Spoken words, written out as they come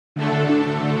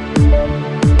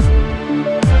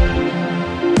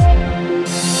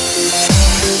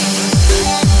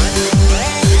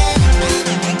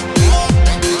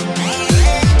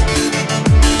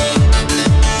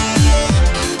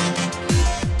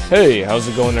Hey, how's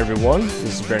it going everyone?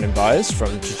 This is Brandon Bias from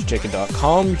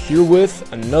ChichiChicken.com here with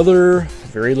another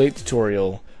very late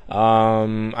tutorial.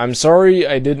 I'm sorry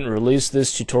I didn't release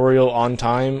this tutorial on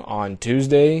time on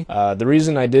Tuesday. The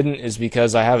reason I didn't is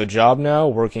because I have a job now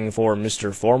working for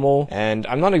Mr. Formal, and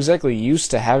I'm not exactly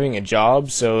used to having a job,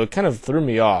 so it kind of threw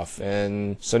me off.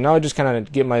 And so now I just kind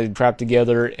of get my crap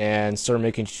together and start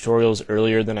making tutorials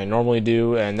earlier than I normally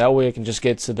do, and that way I can just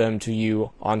get to them to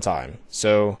you on time.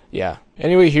 So yeah.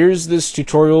 Anyway, here's this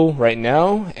tutorial right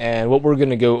now, and what we're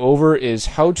going to go over is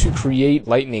how to create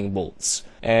lightning bolts.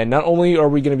 And not only are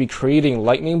we going to be creating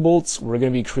lightning bolts, we're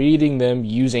going to be creating them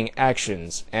using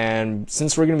actions. And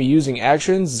since we're going to be using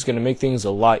actions, it's going to make things a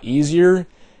lot easier.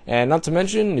 And not to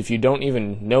mention, if you don't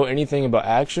even know anything about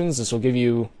actions, this will give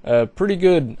you a pretty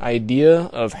good idea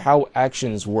of how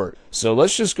actions work. So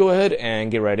let's just go ahead and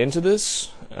get right into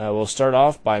this. We'll start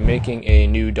off by making a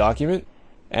new document.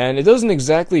 And it doesn't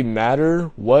exactly matter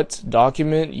what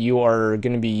document you are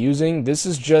going to be using. This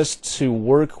is just to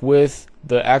work with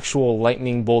the actual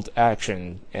lightning bolt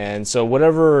action. And so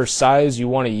whatever size you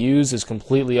want to use is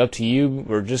completely up to you.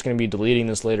 We're just going to be deleting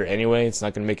this later anyway. It's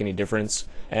not going to make any difference.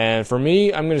 And for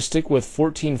me, I'm going to stick with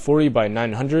 1440 by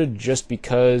 900 just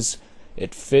because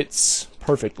it fits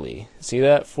perfectly. See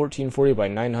that? 1440 by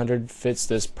 900 fits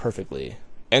this perfectly.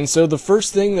 And so the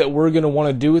first thing that we're going to want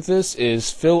to do with this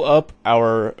is fill up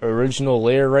our original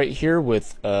layer right here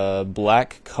with a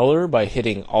black color by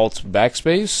hitting Alt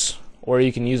Backspace, or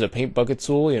you can use a paint bucket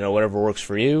tool, whatever works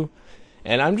for you.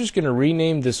 And I'm just going to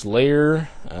rename this layer,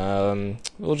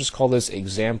 we'll just call this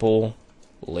example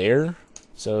layer.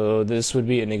 So this would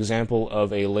be an example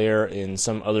of a layer in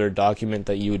some other document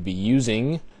that you would be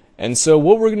using. And so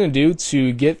what we're going to do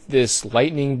to get this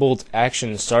lightning bolt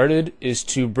action started is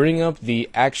to bring up the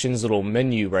actions little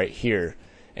menu right here.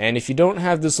 And if you don't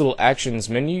have this little actions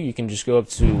menu, you can just go up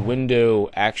to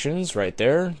window actions right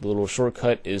there. The little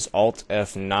shortcut is Alt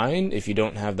F9 if you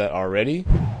don't have that already.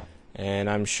 And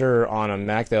I'm sure on a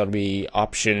Mac that would be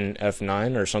Option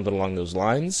F9 or something along those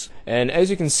lines. And as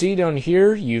you can see down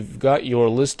here, you've got your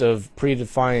list of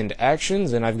predefined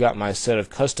actions, and I've got my set of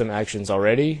custom actions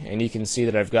already. And you can see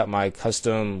that I've got my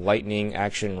custom lightning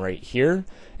action right here.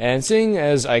 And seeing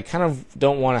as I kind of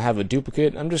don't want to have a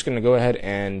duplicate, I'm just going to go ahead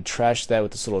and trash that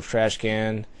with this little trash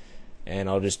can. And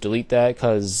I'll just delete that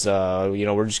because,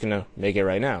 we're just going to make it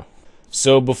right now.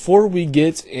 So before we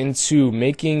get into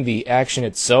making the action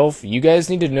itself, you guys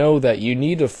need to know that you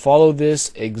need to follow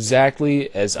this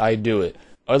exactly as I do it.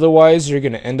 Otherwise, you're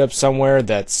going to end up somewhere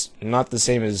that's not the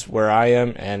same as where I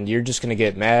am, and you're just going to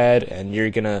get mad, and you're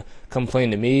going to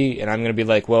complain to me, and I'm going to be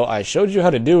like, well, I showed you how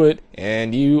to do it,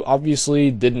 and you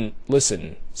obviously didn't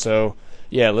listen. So,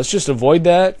 yeah, let's just avoid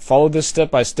that, follow this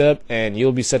step by step, and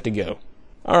you'll be set to go.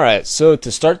 Alright, so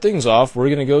to start things off, we're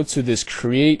going to go to this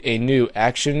create a new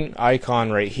action icon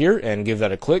right here and give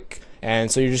that a click.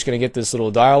 And so you're just going to get this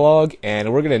little dialog,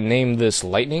 and we're going to name this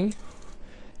lightning.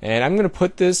 And I'm going to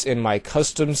put this in my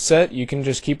custom set. You can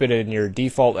just keep it in your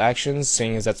default actions,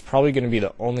 seeing as that's probably going to be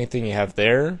the only thing you have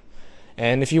there.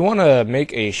 And if you want to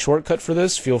make a shortcut for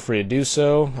this, feel free to do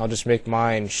so. I'll just make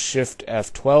mine Shift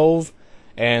F12.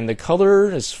 And the color,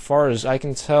 as far as I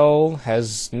can tell,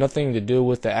 has nothing to do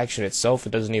with the action itself.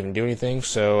 It doesn't even do anything.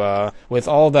 So with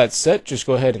all that set, just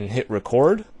go ahead and hit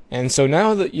record. And so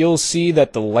now that you'll see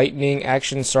that the lightning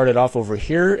action started off over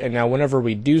here, and now whenever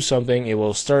we do something, it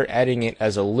will start adding it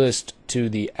as a list to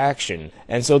the action.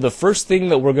 And so the first thing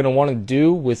that we're going to want to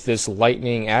do with this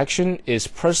lightning action is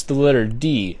press the letter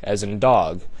D, as in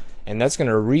dog. And that's going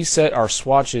to reset our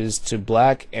swatches to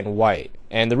black and white.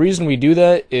 And the reason we do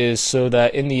that is so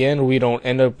that in the end we don't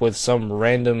end up with some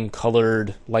random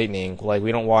colored lightning. Like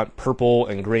we don't want purple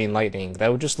and green lightning.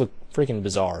 That would just look freaking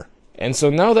bizarre. And so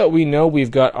now that we know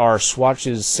we've got our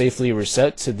swatches safely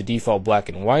reset to the default black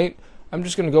and white, I'm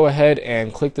just going to go ahead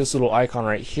and click this little icon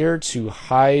right here to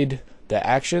hide the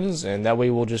actions, and that way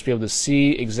we'll just be able to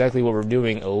see exactly what we're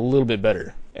doing a little bit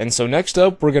better. And so next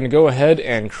up, we're going to go ahead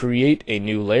and create a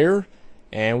new layer,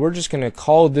 and we're just going to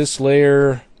call this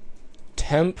layer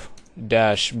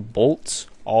temp-bolt,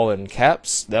 all in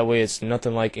caps. That way it's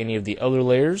nothing like any of the other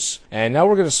layers. And now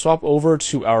we're going to swap over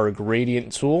to our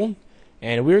gradient tool,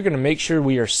 and we're going to make sure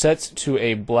we are set to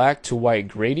a black to white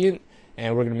gradient,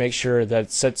 and we're going to make sure that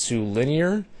it's set to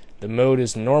linear. The mode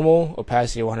is normal,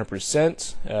 opacity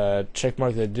 100%, check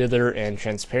mark the dither and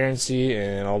transparency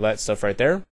and all that stuff right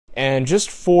there. And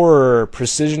just for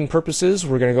precision purposes,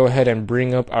 we're going to go ahead and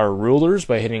bring up our rulers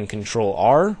by hitting Control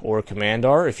R or Command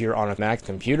R if you're on a Mac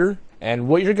computer. And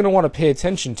what you're going to want to pay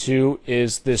attention to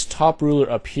is this top ruler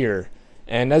up here.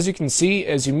 And as you can see,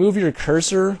 as you move your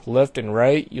cursor left and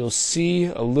right, you'll see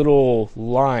a little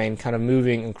line kind of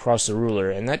moving across the ruler,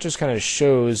 and that just kind of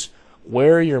shows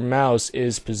where your mouse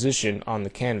is positioned on the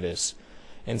canvas.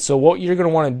 And so what you're going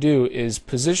to want to do is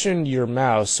position your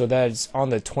mouse so that it's on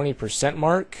the 20%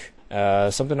 mark.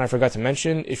 Something I forgot to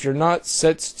mention, if you're not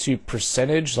set to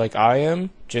percentage like I am,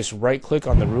 just right click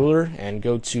on the ruler and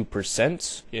go to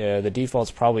percent. The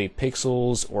default's probably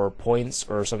pixels or points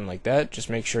or something like that. Just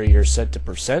make sure you're set to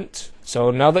percent.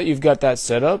 So now that you've got that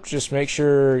set up, just make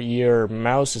sure your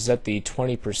mouse is at the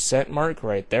 20% mark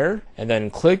right there, and then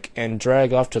click and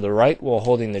drag off to the right while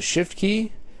holding the shift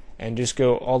key, and just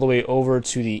go all the way over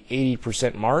to the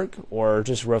 80% mark, or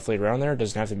just roughly around there. It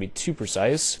doesn't have to be too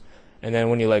precise. And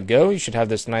then when you let go, you should have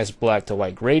this nice black to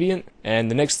white gradient. And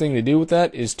the next thing to do with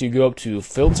that is to go up to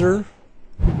Filter,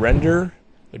 Render,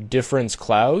 Difference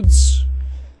Clouds.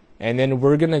 And then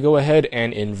we're going to go ahead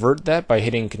and invert that by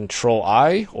hitting Control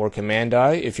I or Command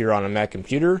I if you're on a Mac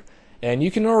computer. And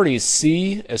you can already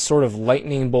see a sort of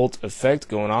lightning bolt effect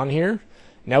going on here.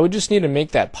 Now we just need to make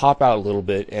that pop out a little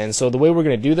bit. And so the way we're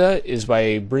going to do that is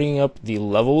by bringing up the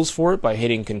levels for it by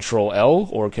hitting Control L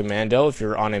or Command L if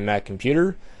you're on a Mac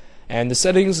computer. And the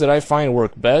settings that I find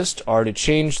work best are to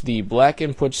change the black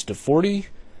inputs to 40,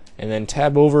 and then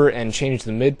tab over and change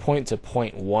the midpoint to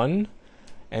 0.1.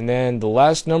 And then the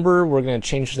last number, we're going to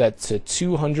change that to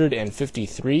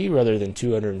 253 rather than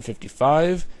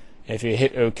 255. And if you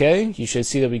hit OK, you should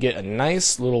see that we get a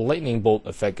nice little lightning bolt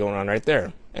effect going on right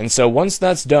there. And so once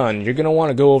that's done, you're going to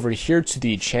want to go over here to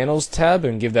the Channels tab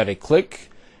and give that a click.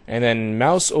 And then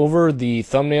mouse over the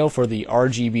thumbnail for the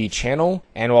RGB channel,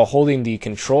 and while holding the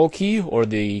Control key or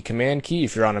the Command key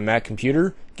if you're on a Mac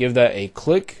computer, give that a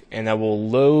click, and that will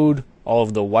load all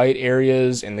of the white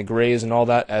areas and the grays and all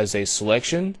that as a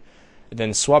selection. And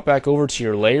then swap back over to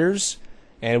your layers,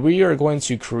 and we are going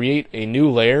to create a new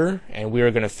layer, and we are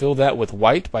going to fill that with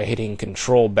white by hitting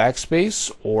Control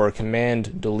Backspace or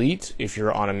Command Delete if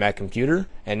you're on a Mac computer.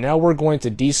 And now we're going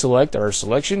to deselect our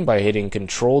selection by hitting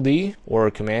Control D or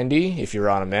Command D if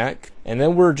you're on a Mac. And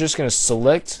then we're just going to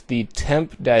select the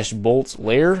temp-bolt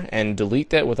layer and delete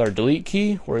that with our delete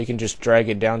key, or you can just drag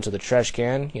it down to the trash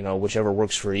can, whichever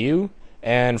works for you.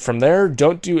 And from there,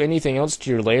 don't do anything else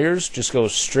to your layers, just go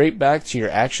straight back to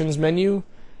your Actions menu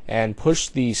and push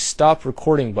the stop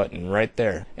recording button right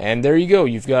there. And there you go,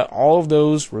 you've got all of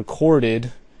those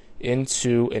recorded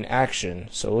into an action.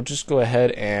 So we'll just go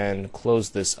ahead and close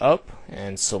this up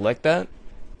and select that.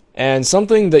 And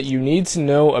something that you need to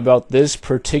know about this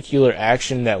particular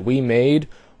action that we made,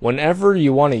 whenever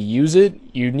you want to use it,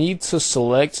 you need to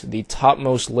select the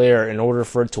topmost layer in order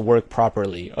for it to work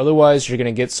properly. Otherwise, you're going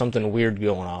to get something weird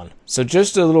going on. So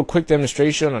just a little quick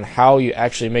demonstration on how you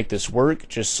actually make this work.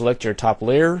 Just select your top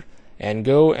layer and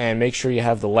go and make sure you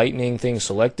have the lightning thing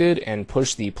selected and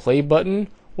push the play button,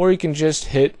 or you can just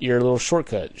hit your little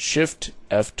shortcut, Shift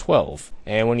F12.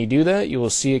 And when you do that, you will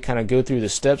see it kind of go through the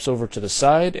steps over to the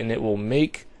side, and it will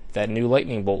make that new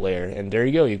lightning bolt layer. And there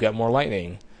you go, you've got more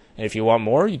lightning. And if you want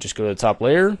more, you just go to the top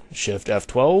layer, Shift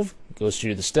F12, goes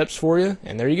through the steps for you,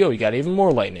 and there you go, you got even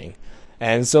more lightning.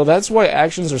 And so that's why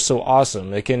actions are so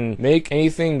awesome. It can make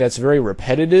anything that's very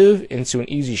repetitive into an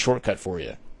easy shortcut for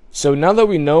you. So now that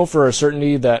we know for a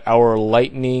certainty that our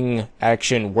lightning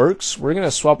action works, we're going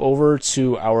to swap over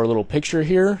to our little picture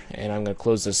here, and I'm going to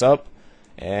close this up.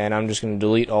 And I'm just going to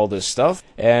delete all this stuff.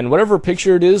 And whatever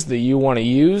picture it is that you want to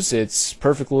use, it's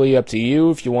perfectly up to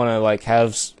you. If you want to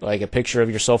have a picture of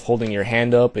yourself holding your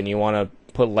hand up and you want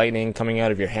to put lightning coming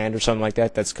out of your hand or something like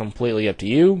that, that's completely up to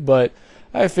you. But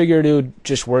I figured it would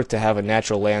just work to have a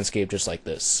natural landscape just like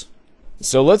this.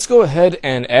 So let's go ahead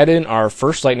and add in our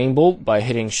first lightning bolt by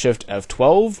hitting Shift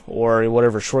F12 or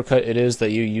whatever shortcut it is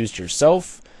that you used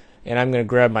yourself. And I'm going to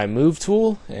grab my Move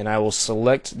tool, and I will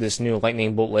select this new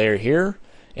lightning bolt layer here.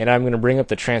 And I'm going to bring up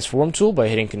the Transform tool by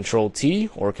hitting Control T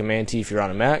or Command T if you're on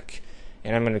a Mac.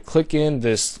 And I'm going to click in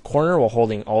this corner while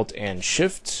holding Alt and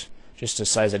Shift just to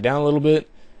size it down a little bit.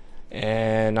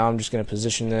 And now I'm just going to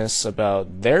position this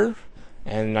about there.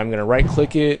 And I'm going to right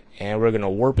click it, and we're going to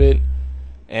warp it.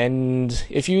 And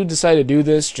if you decide to do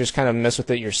this, just kind of mess with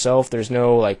it yourself. There's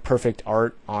no perfect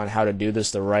art on how to do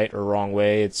this the right or wrong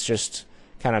way. It's just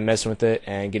kind of messing with it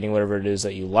and getting whatever it is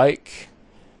that you like.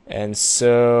 And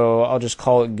so I'll just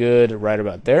call it good right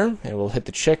about there, and we'll hit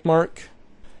the check mark.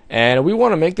 And we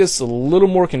want to make this a little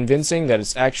more convincing that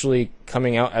it's actually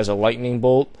coming out as a lightning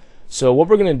bolt. So what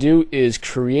we're going to do is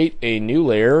create a new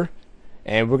layer,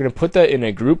 and we're going to put that in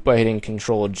a group by hitting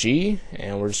Control G,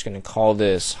 and we're just going to call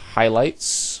this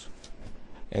Highlights.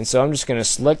 And so I'm just going to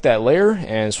select that layer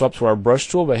and swap to our brush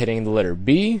tool by hitting the letter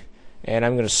B, And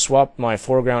I'm going to swap my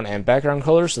foreground and background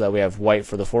color so that we have white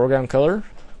for the foreground color.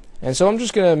 And so I'm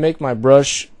just going to make my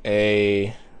brush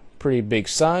a pretty big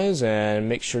size and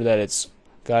make sure that it's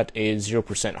got a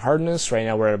 0% hardness. Right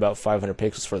now we're at about 500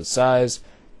 pixels for the size.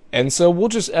 And so we'll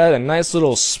just add a nice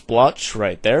little splotch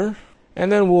right there.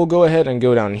 And then we'll go ahead and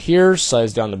go down here,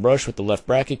 size down the brush with the left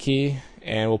bracket key,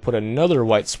 and we'll put another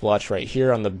white splotch right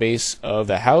here on the base of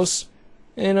the house.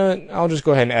 And I'll just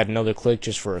go ahead and add another click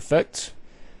just for effect.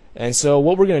 And so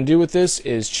what we're going to do with this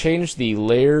is change the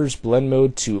layers blend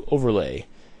mode to overlay.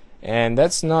 And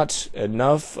that's not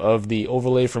enough of the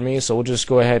overlay for me, so we'll just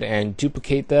go ahead and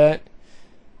duplicate that.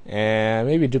 And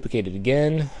maybe duplicate it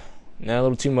again. Not a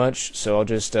little too much, so I'll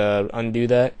just undo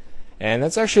that. And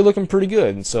that's actually looking pretty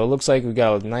good. So it looks like we've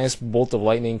got a nice bolt of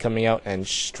lightning coming out and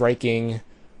striking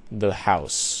the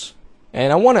house.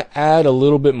 And I want to add a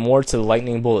little bit more to the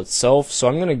lightning bolt itself, so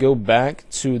I'm going to go back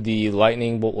to the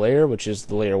lightning bolt layer, which is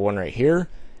the layer 1 right here.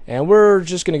 And we're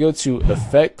just going to go to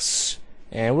Effects,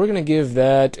 and we're going to give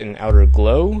that an outer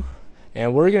glow.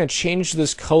 And we're going to change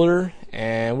this color,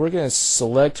 and we're going to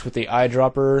select with the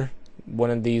eyedropper one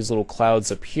of these little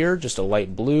clouds up here, just a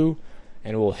light blue,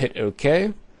 and we'll hit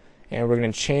OK. And we're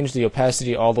going to change the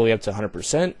opacity all the way up to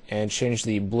 100% and change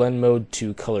the blend mode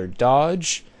to color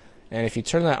dodge. And if you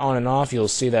turn that on and off, you'll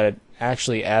see that it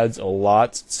actually adds a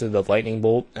lot to the lightning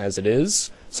bolt as it is.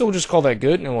 So we'll just call that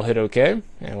good, and we'll hit OK,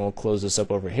 and we'll close this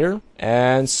up over here.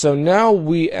 And so now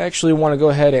we actually want to go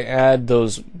ahead and add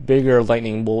those bigger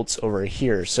lightning bolts over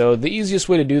here. So the easiest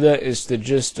way to do that is to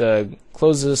just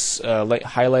close this light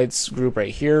highlights group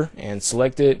right here and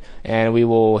select it, and we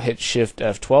will hit Shift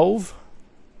F12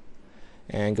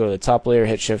 and go to the top layer,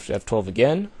 hit Shift F12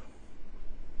 again,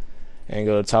 and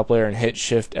go to the top layer and hit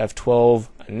Shift F12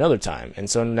 another time. And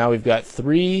so now we've got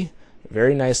 3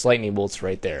 very nice lightning bolts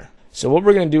right there. So what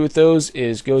we're going to do with those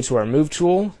is go to our move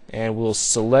tool, and we'll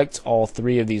select all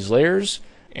 3 of these layers,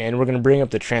 and we're going to bring up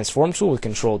the transform tool with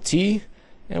Control T,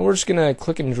 and we're just going to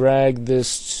click and drag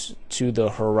this to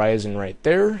the horizon right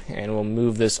there, and we'll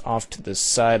move this off to the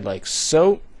side like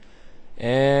so.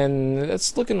 And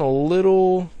that's looking a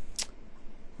little,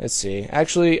 let's see,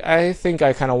 actually I think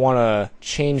I kind of want to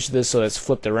change this so it's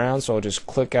flipped around, so I'll just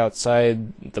click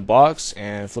outside the box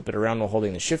and flip it around while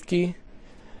holding the Shift key.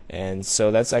 And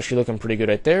so that's actually looking pretty good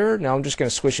right there. Now I'm just going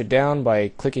to squish it down by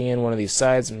clicking in one of these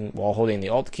sides and while holding the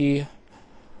Alt key.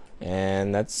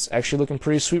 And that's actually looking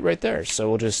pretty sweet right there. So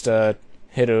we'll just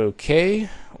hit OK,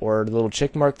 or the little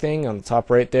check mark thing on the top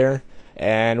right there.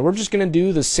 And we're just going to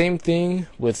do the same thing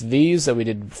with these that we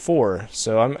did before.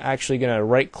 So I'm actually going to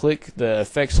right click the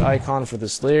effects icon for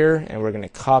this layer, and we're going to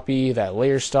copy that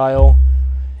layer style.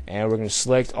 And we're going to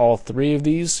select all 3 of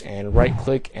these and right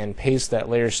click and paste that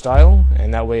layer style,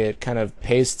 and that way it kind of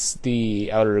pastes the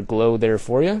outer glow there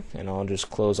for you. And I'll just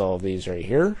close all of these right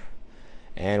here,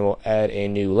 and we'll add a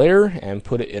new layer and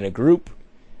put it in a group,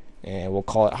 and we'll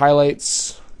call it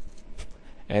highlights.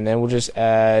 And then we'll just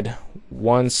add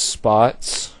 1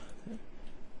 spot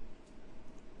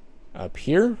up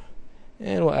here,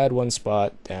 and we'll add 1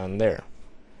 spot down there,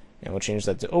 and we'll change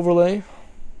that to overlay.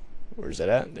 Where's that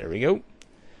at? There we go.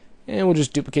 And we'll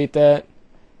just duplicate that,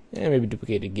 and maybe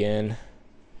duplicate again.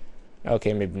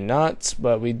 Okay, maybe not,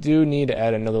 but we do need to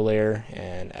add another layer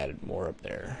and add more up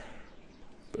there.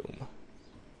 Boom.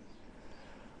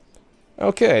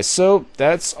 Okay, so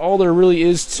that's all there really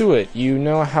is to it. You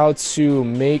know how to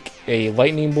make a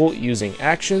lightning bolt using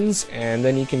actions, and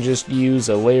then you can just use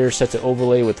a layer set to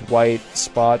overlay with white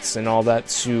spots and all that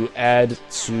to add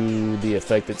to the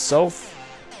effect itself,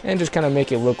 and just kind of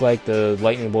make it look like the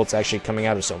lightning bolt's actually coming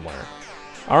out of somewhere.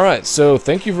 Alright, so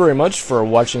thank you very much for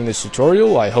watching this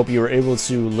tutorial. I hope you were able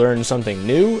to learn something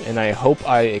new, and I hope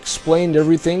I explained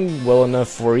everything well enough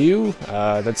for you.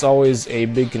 That's always a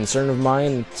big concern of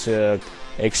mine, to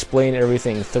explain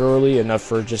everything thoroughly enough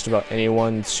for just about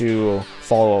anyone to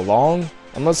follow along.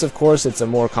 Unless, of course, it's a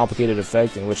more complicated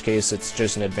effect, in which case it's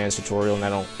just an advanced tutorial and I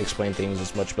don't explain things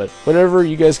as much. But whatever,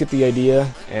 you guys get the idea.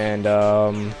 And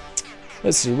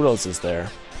let's see, what else is there?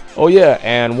 Oh yeah,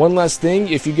 and one last thing,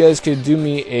 if you guys could do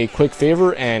me a quick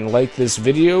favor and like this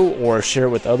video, or share it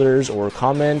with others, or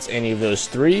comment any of those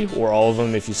 3, or all of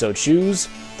them if you so choose,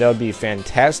 that would be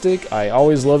fantastic. I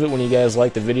always love it when you guys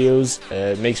like the videos.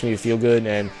 It makes me feel good,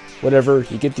 and whatever,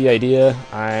 you get the idea.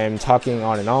 I'm talking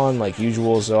on and on like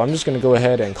usual, so I'm just going to go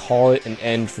ahead and call it an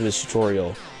end for this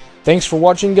tutorial. Thanks for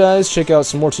watching, guys. Check out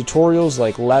some more tutorials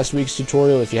like last week's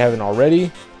tutorial if you haven't already,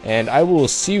 and I will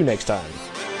see you next time.